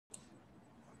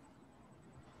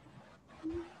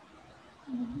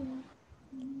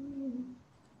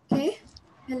Okay,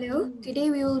 hello.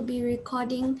 Today we will be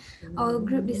recording our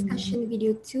group discussion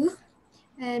video 2.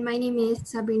 And my name is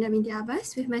Sabrina Binti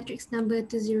Abbas with matrix number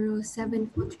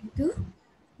 207432.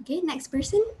 Okay, next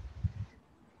person.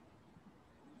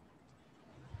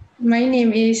 My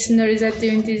name is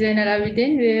Izzati Zainal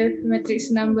Abidin with matrix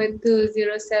number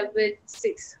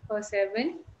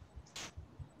 207647.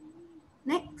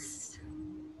 Next.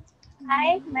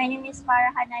 Hi, my name is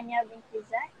Farah Hanania Binti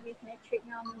with matric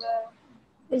number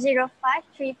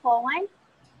 205341.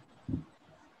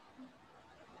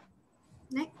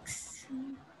 Next.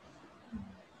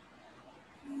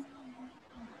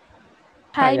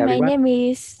 Hi, my everyone. name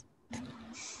is.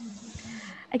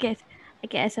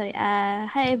 Sorry.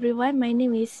 Hi everyone. My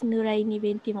name is Nuraini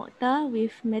Binti Mokhtar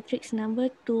with matrix number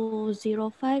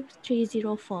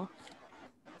 205304.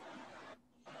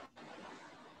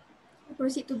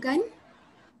 Proceed to Gan.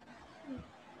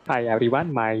 Hi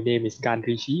everyone, my name is Gan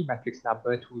Rishi, matrix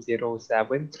number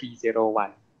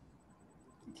 207301.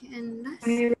 Okay, and last.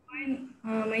 Hi everyone,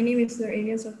 my name is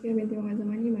Irlia Sofea, Binti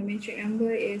Zamani. My matrix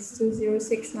number is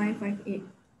 206958.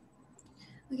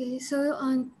 Okay, so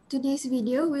on today's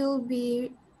video, we'll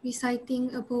be reciting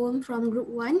a poem from group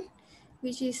 1,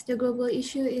 which is the global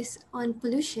issue is on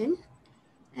pollution.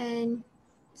 And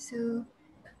so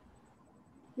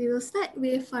we will start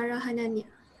with Farah Hanania.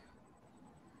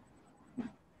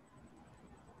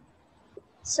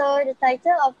 So the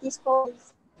title of this poem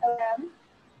is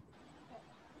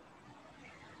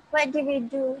What did we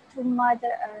do to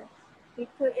Mother Earth? We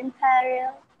put in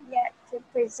peril, yet to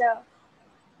preserve.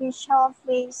 We shove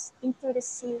waste into the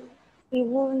sea. We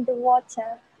wound the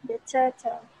water, the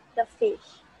turtle, the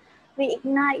fish. We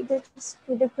ignite the trees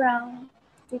to the ground.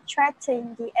 We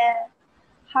threaten the air,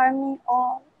 harming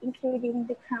all, including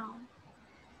the crown.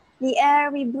 The air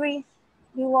we breathe,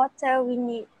 the water we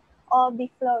need, all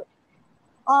be float,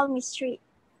 all mistreat.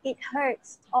 It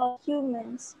hurts all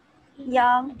humans,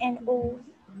 young and old.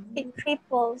 It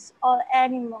cripples all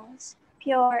animals,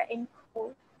 pure and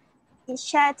cold. It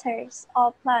shatters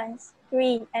all plants,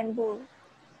 green and bold.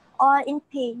 All in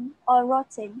pain, all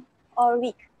rotten, all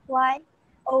weak. Why?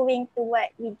 Owing to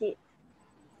what we did.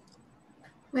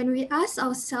 When we ask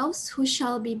ourselves who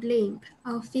shall be blamed,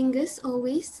 our fingers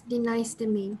always denies the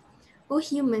main. O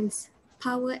humans,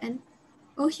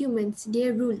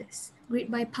 dear rulers,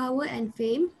 gripped by power and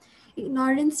fame,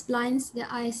 ignorance blinds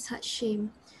the eyes such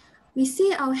shame. We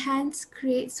say our hands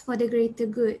creates for the greater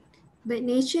good, but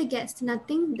nature gets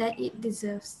nothing that it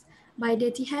deserves. By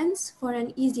dirty hands for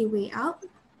an easy way out,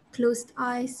 closed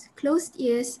eyes, closed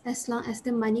ears as long as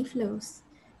the money flows.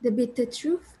 The bitter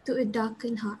truth to a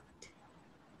darkened heart.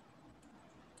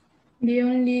 The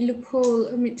only loophole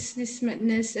amidst this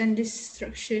madness and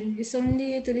destruction is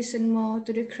only to listen more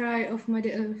to the cry of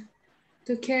Mother Earth,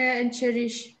 to care and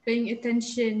cherish, paying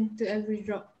attention to every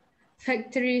drop.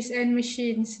 Factories and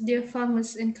machines, dear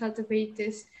farmers and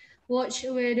cultivators, watch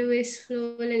where the waste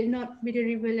flow, let it not be the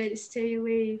river, let it stay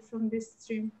away from the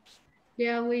stream.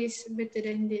 There are ways better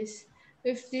than this.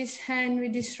 With this hand we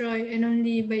destroy, and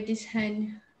only by this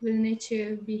hand will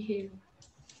nature be healed.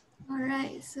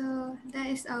 Alright, so that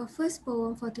is our first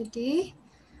poem for today.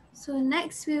 So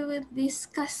next we will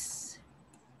discuss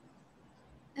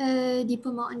a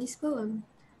deeper more on this poem.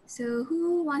 So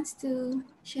who wants to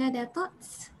share their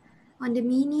thoughts on the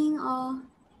meaning or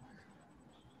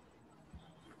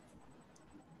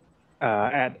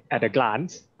At a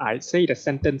glance, I'd say the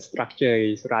sentence structure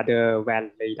is rather well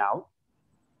laid out.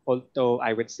 Although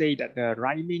I would say that the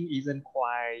rhyming doesn't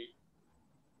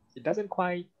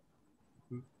quite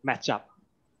match up,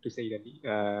 to say the least.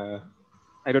 I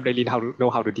don't really know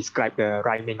how to describe the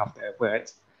rhyming of the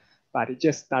words, but it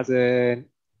just doesn't,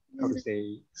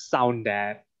 sound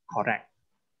that correct.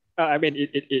 I mean,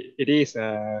 it is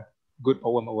a good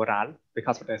poem overall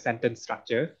because of the sentence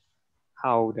structure,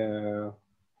 how the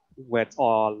words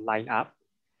all line up.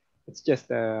 It's just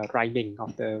the rhyming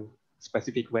of the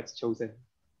specific words chosen.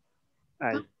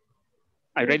 I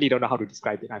really don't know how to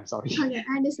describe it. I'm sorry. Okay,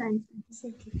 I understand. It's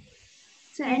okay.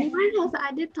 So anyone have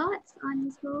other thoughts on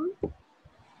this poem?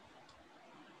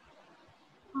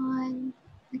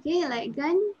 Like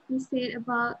Gan, you said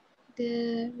about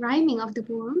the rhyming of the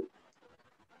poem.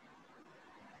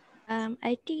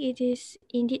 I think it is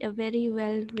indeed a very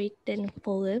well written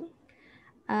poem.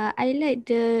 I like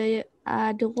the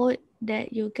word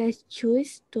that you guys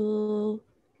choose to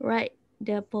write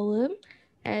the poem,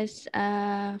 as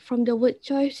from the word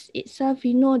choice itself,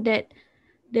 you know that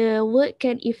the word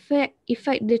can affect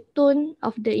the tone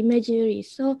of the imagery.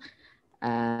 So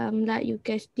like you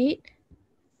guys did,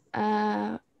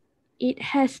 it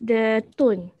has the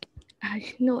tone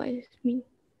No, I mean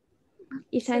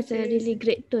it has a really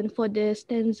great tone for the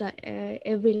stanza,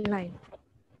 every line.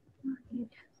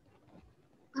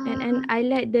 And I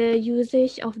like the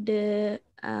usage of the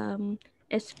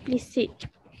explicit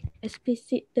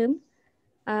term,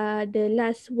 the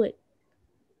last word.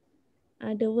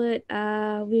 The word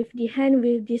with the hand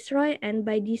will destroy, and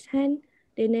by this hand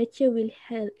the nature will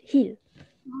heal.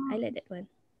 I like that one.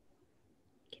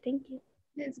 Okay, thank you.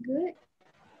 That's good.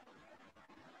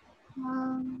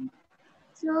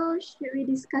 So should we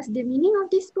discuss the meaning of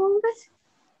this poem first?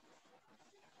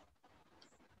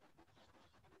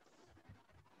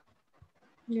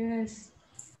 Yes.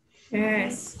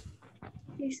 Yes.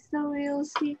 Okay, so we'll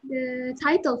see the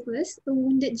title first, A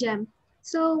Wounded Gem.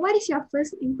 So what is your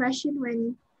first impression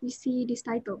when you see this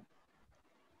title?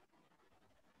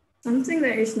 Something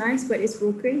that is nice, but it's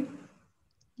broken.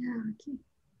 Yeah, okay.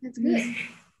 That's good.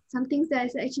 Something that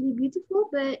is actually beautiful,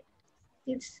 but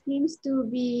it seems to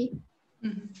be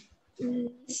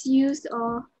misused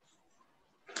or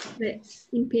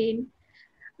in pain.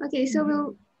 Okay, so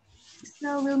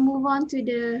we'll move on to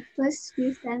the first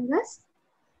few stanzas.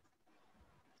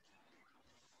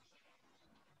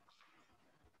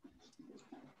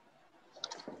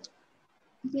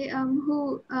 Okay,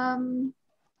 who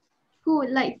would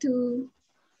like to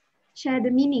share the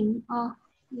meaning of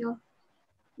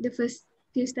the first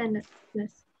few stanzas?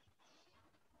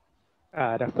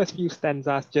 The first few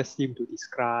stanzas just seem to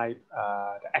describe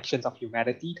the actions of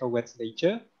humanity towards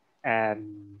nature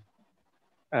and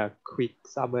a quick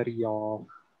summary of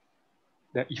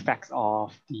the effects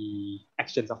of the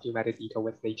actions of humanity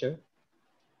towards nature.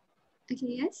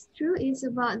 Okay, yes, true. It's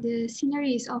about the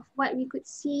sceneries of what we could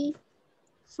see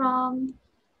from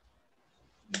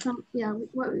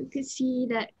what we could see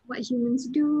that what humans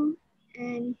do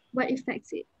and what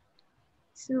affects it.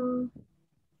 So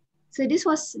this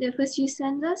was the first few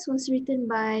stanzas was written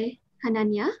by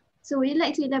Hanania. So would you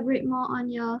like to elaborate more on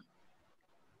your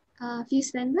few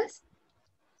stanzas?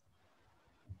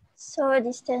 So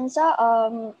the stanza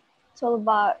it's all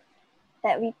about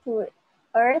that we put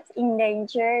Earth in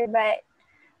danger, but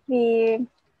we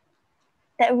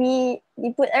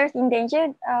put Earth in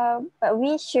danger, but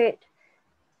we should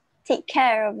take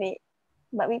care of it.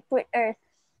 But we put Earth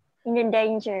in the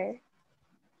danger.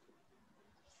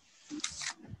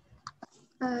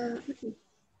 Okay.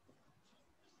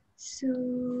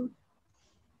 So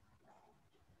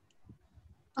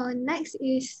next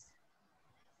is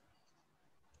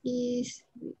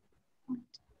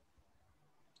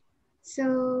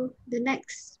so the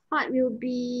next part will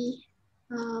be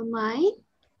mine,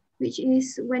 which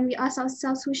is when we ask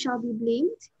ourselves who shall be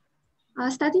blamed.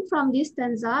 Starting from this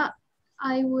stanza,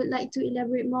 I would like to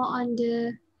elaborate more on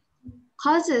the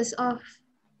causes of,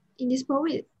 in this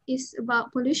poem, is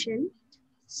about pollution.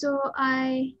 So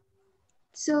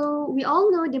we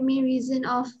all know the main reason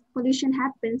of pollution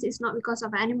happens is not because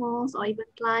of animals or even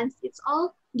plants. It's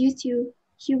all due to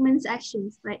humans'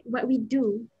 actions, like what we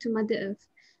do to Mother Earth.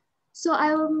 So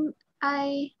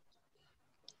I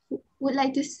would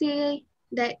like to say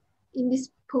that in this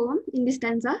poem, in this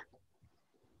stanza,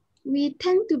 we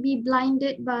tend to be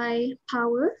blinded by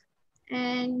power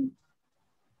and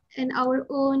our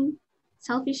own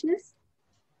selfishness,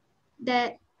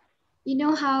 that you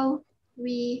know how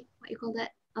we, what you call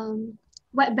that,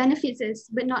 what benefits us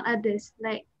but not others,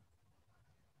 like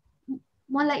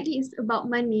more likely it's about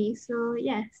money. So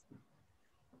yes,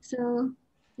 so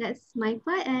that's my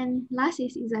part, and last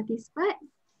is Izzati's part.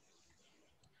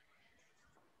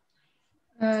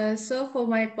 So for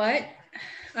my part,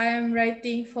 I am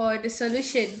writing for the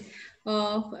solution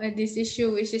of this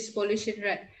issue, which is pollution,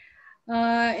 right?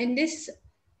 In this,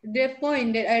 the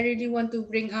point that I really want to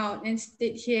bring out and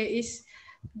state here is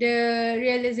the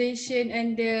realization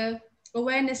and the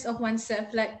awareness of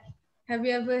oneself. Like, have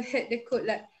you ever heard the quote,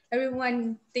 like,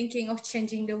 everyone thinking of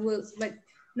changing the world, but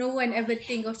no one ever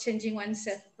think of changing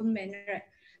oneself, a man, right?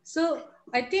 So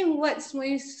I think what's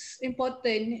most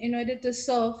important in order to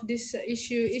solve this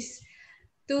issue is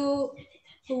to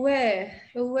aware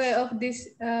of this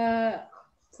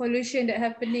pollution that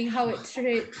happening, how it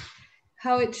treat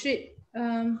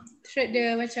threat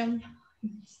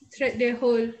the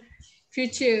whole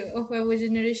future of our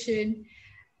generation,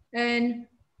 and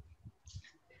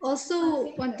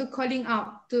also want to calling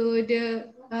out to the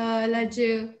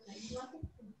larger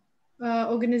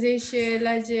organization,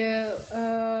 larger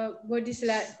bodies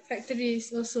like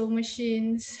factories, also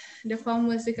machines, the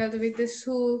farmers, the cultivators,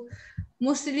 who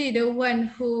mostly the one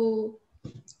who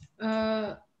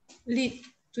lead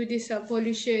to this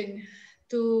pollution,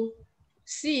 to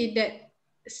see that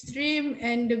stream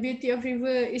and the beauty of river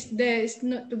is there, is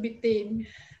not to be tamed.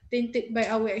 tainted by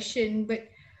our action, but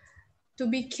to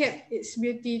be kept its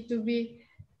beauty, to be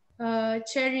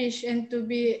cherished and to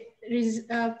be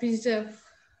preserved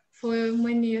for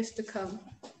many years to come.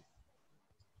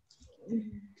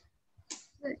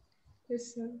 Good.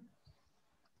 Yes,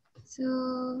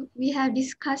 So we have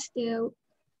discussed the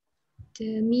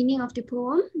meaning of the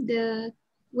poem, the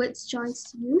words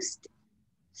choice used.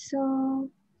 So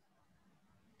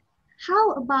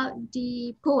how about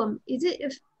the poem?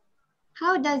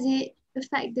 How does it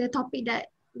affect the topic that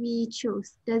we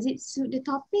chose? Does it suit the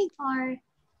topic or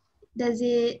does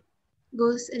it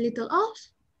goes a little off?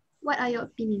 What are your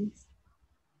opinions?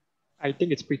 I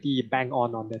think it's pretty bang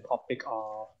on the topic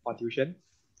of confusion.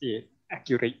 It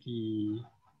accurately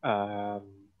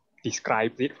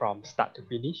describes it from start to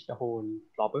finish, the whole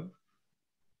problem.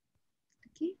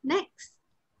 Okay, next.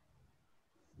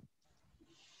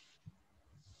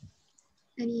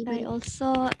 I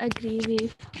also agree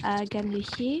with Gan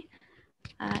Rishi.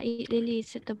 It really is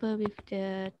suitable with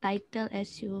the title,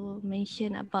 as you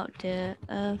mentioned about the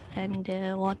earth and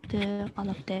the water, all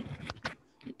of that.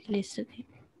 It really suits it.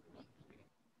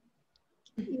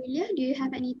 Irlia, do you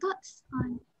have any thoughts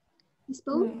on this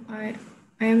poem? No,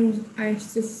 I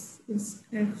just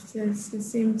have just the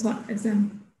same thought as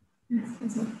them. Yes,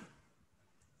 that's all.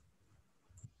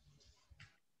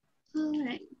 All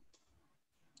right.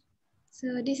 So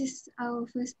this is our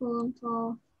first poem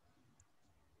for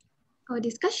our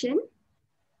discussion.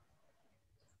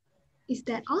 Is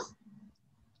that all?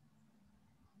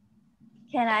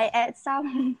 Can I add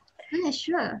some? Yeah,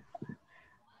 sure.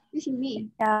 What you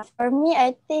mean? Yeah, for me,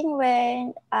 I think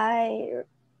when I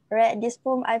read this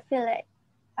poem, I feel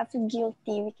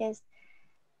guilty because,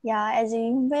 yeah, as a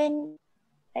human,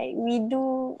 like we you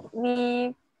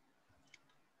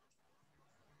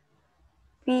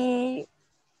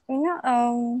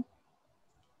know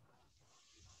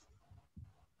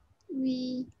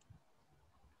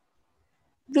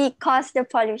we cause the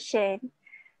pollution,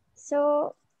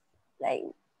 so like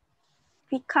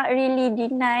we can't really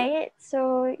deny it.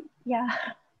 So yeah.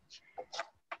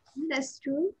 That's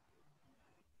true.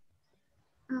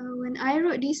 When I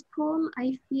wrote this poem,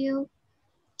 I feel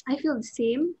the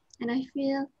same, and I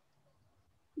feel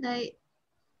like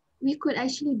we could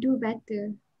actually do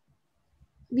better.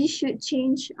 We should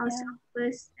change ourselves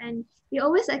first, and we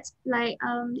always like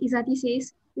Izzati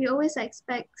says, we always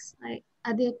expect like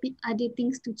other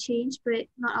things to change, but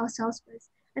not ourselves first.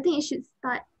 I think it should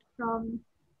start from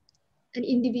an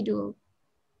individual.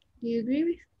 Do you agree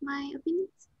with my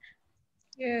opinions?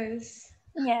 Yes.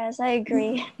 Yes, I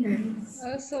agree. Yes.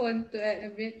 I also want to add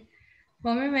a bit.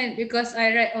 For me, because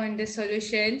I write on the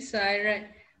solution, so I write.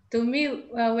 To me,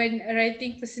 when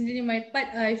writing personally my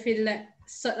part, I feel like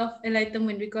sort of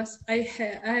enlightenment because I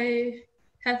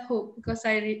have hope because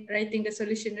writing the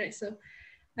solution, right? So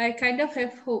I kind of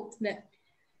have hope that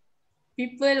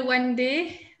people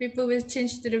will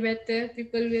change to the better.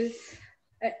 People will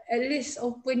at least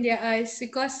open their eyes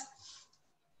because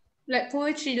like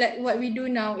poetry, like what we do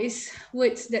now, is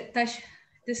words that touch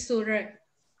the soul, right?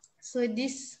 So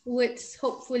these words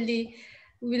hopefully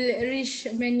will reach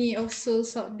many of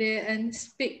souls out there and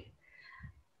speak.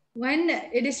 When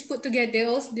it is put together,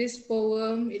 also this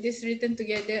poem, it is written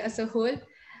together as a whole,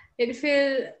 it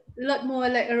feels a lot more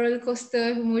like a roller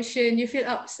coaster of emotion. You feel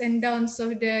ups and downs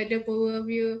of the poem.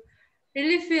 You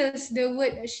really feels the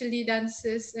word actually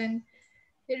dances and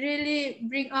it really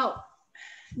bring out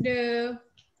the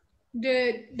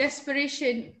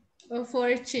desperation for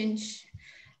a change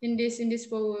in this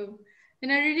poem.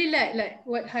 And I really like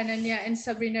what Hanania and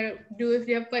Sabrina do with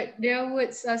their part. Their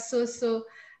words are so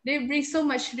they bring so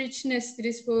much richness to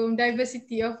this poem,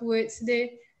 diversity of words.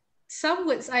 Some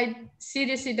words I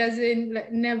seriously doesn't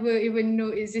like never even know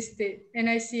existed, and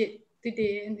I see it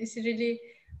today, and it's really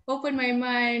opened my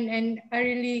mind, and I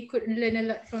really could learn a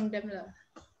lot from them lah.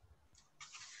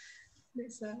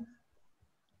 That's all.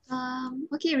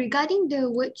 Okay, regarding the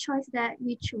word choice that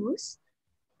we chose,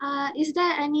 is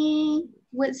there any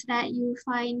words that you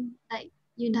find like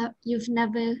you've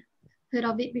never heard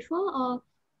of it before, or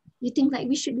you think like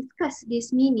we should discuss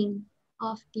this meaning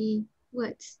of the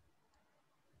words?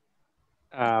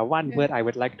 One word I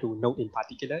would like to note in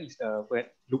particular is the word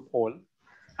loophole.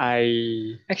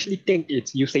 I actually think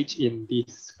its usage in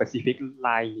this specific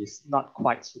line is not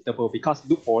quite suitable because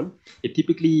loophole, it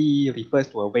typically refers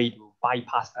to a way to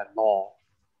bypass a law.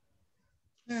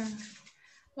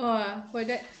 For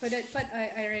that part,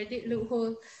 I read it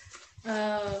loophole.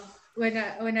 When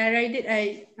I read it,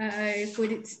 I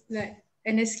put it like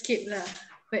an escape lah.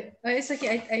 But it's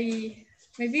okay. I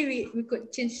maybe we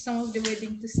could change some of the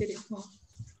wording to say it more.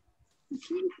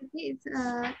 Okay, it's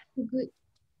a good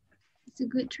it's a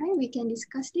good try. We can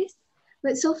discuss this.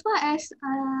 But so far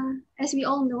as we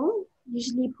all know,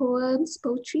 usually poems,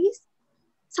 poetries,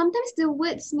 sometimes the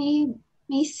words may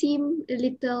seem a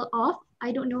little off.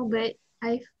 I don't know, but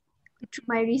I've through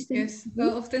my research, Yes,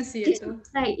 often see it's it too.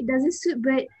 like it doesn't suit,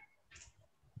 but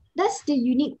that's the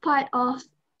unique part of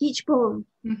each poem.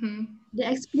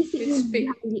 The explicit It's meaning big.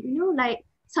 behind it. You know, like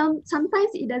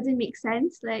sometimes it doesn't make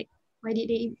sense. Like what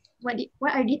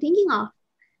are they thinking of?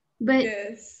 But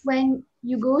Yes. when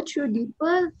you go through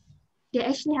deeper, they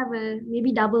actually have a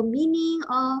maybe double meaning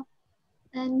or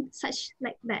and such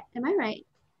like that. Am I right?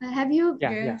 Have you?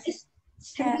 Yeah. Yes.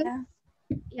 Have you? Yeah.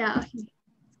 Yeah. Okay.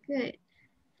 Good.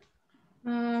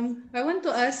 I want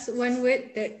to ask one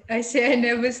word that I say I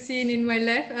never seen in my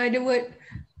life. The word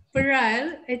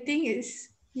peral. I think it's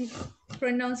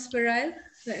pronounced peral,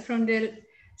 like from the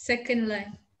second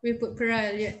line. We put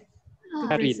peral yet to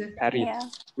Ah, preserve. Parin. Yeah.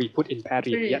 We put in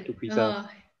Parin yet to preserve.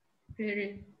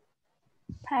 Peril.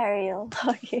 Peril.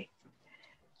 Okay.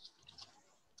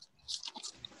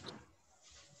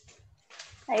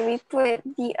 Like we put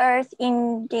the earth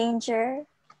in danger.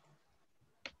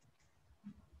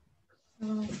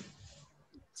 Oh.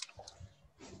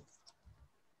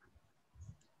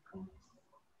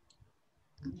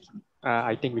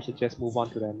 I think we should just move on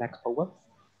to the next poem.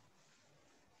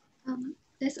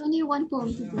 there's only one poem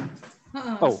to do.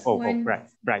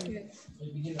 Right. Yes.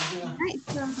 Right.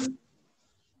 So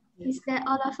is that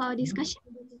all of our discussion?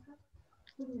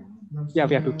 Yeah,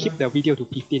 we have to keep the video to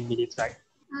 15 minutes, right?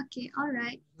 Okay. All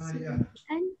right. So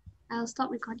and I'll stop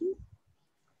recording.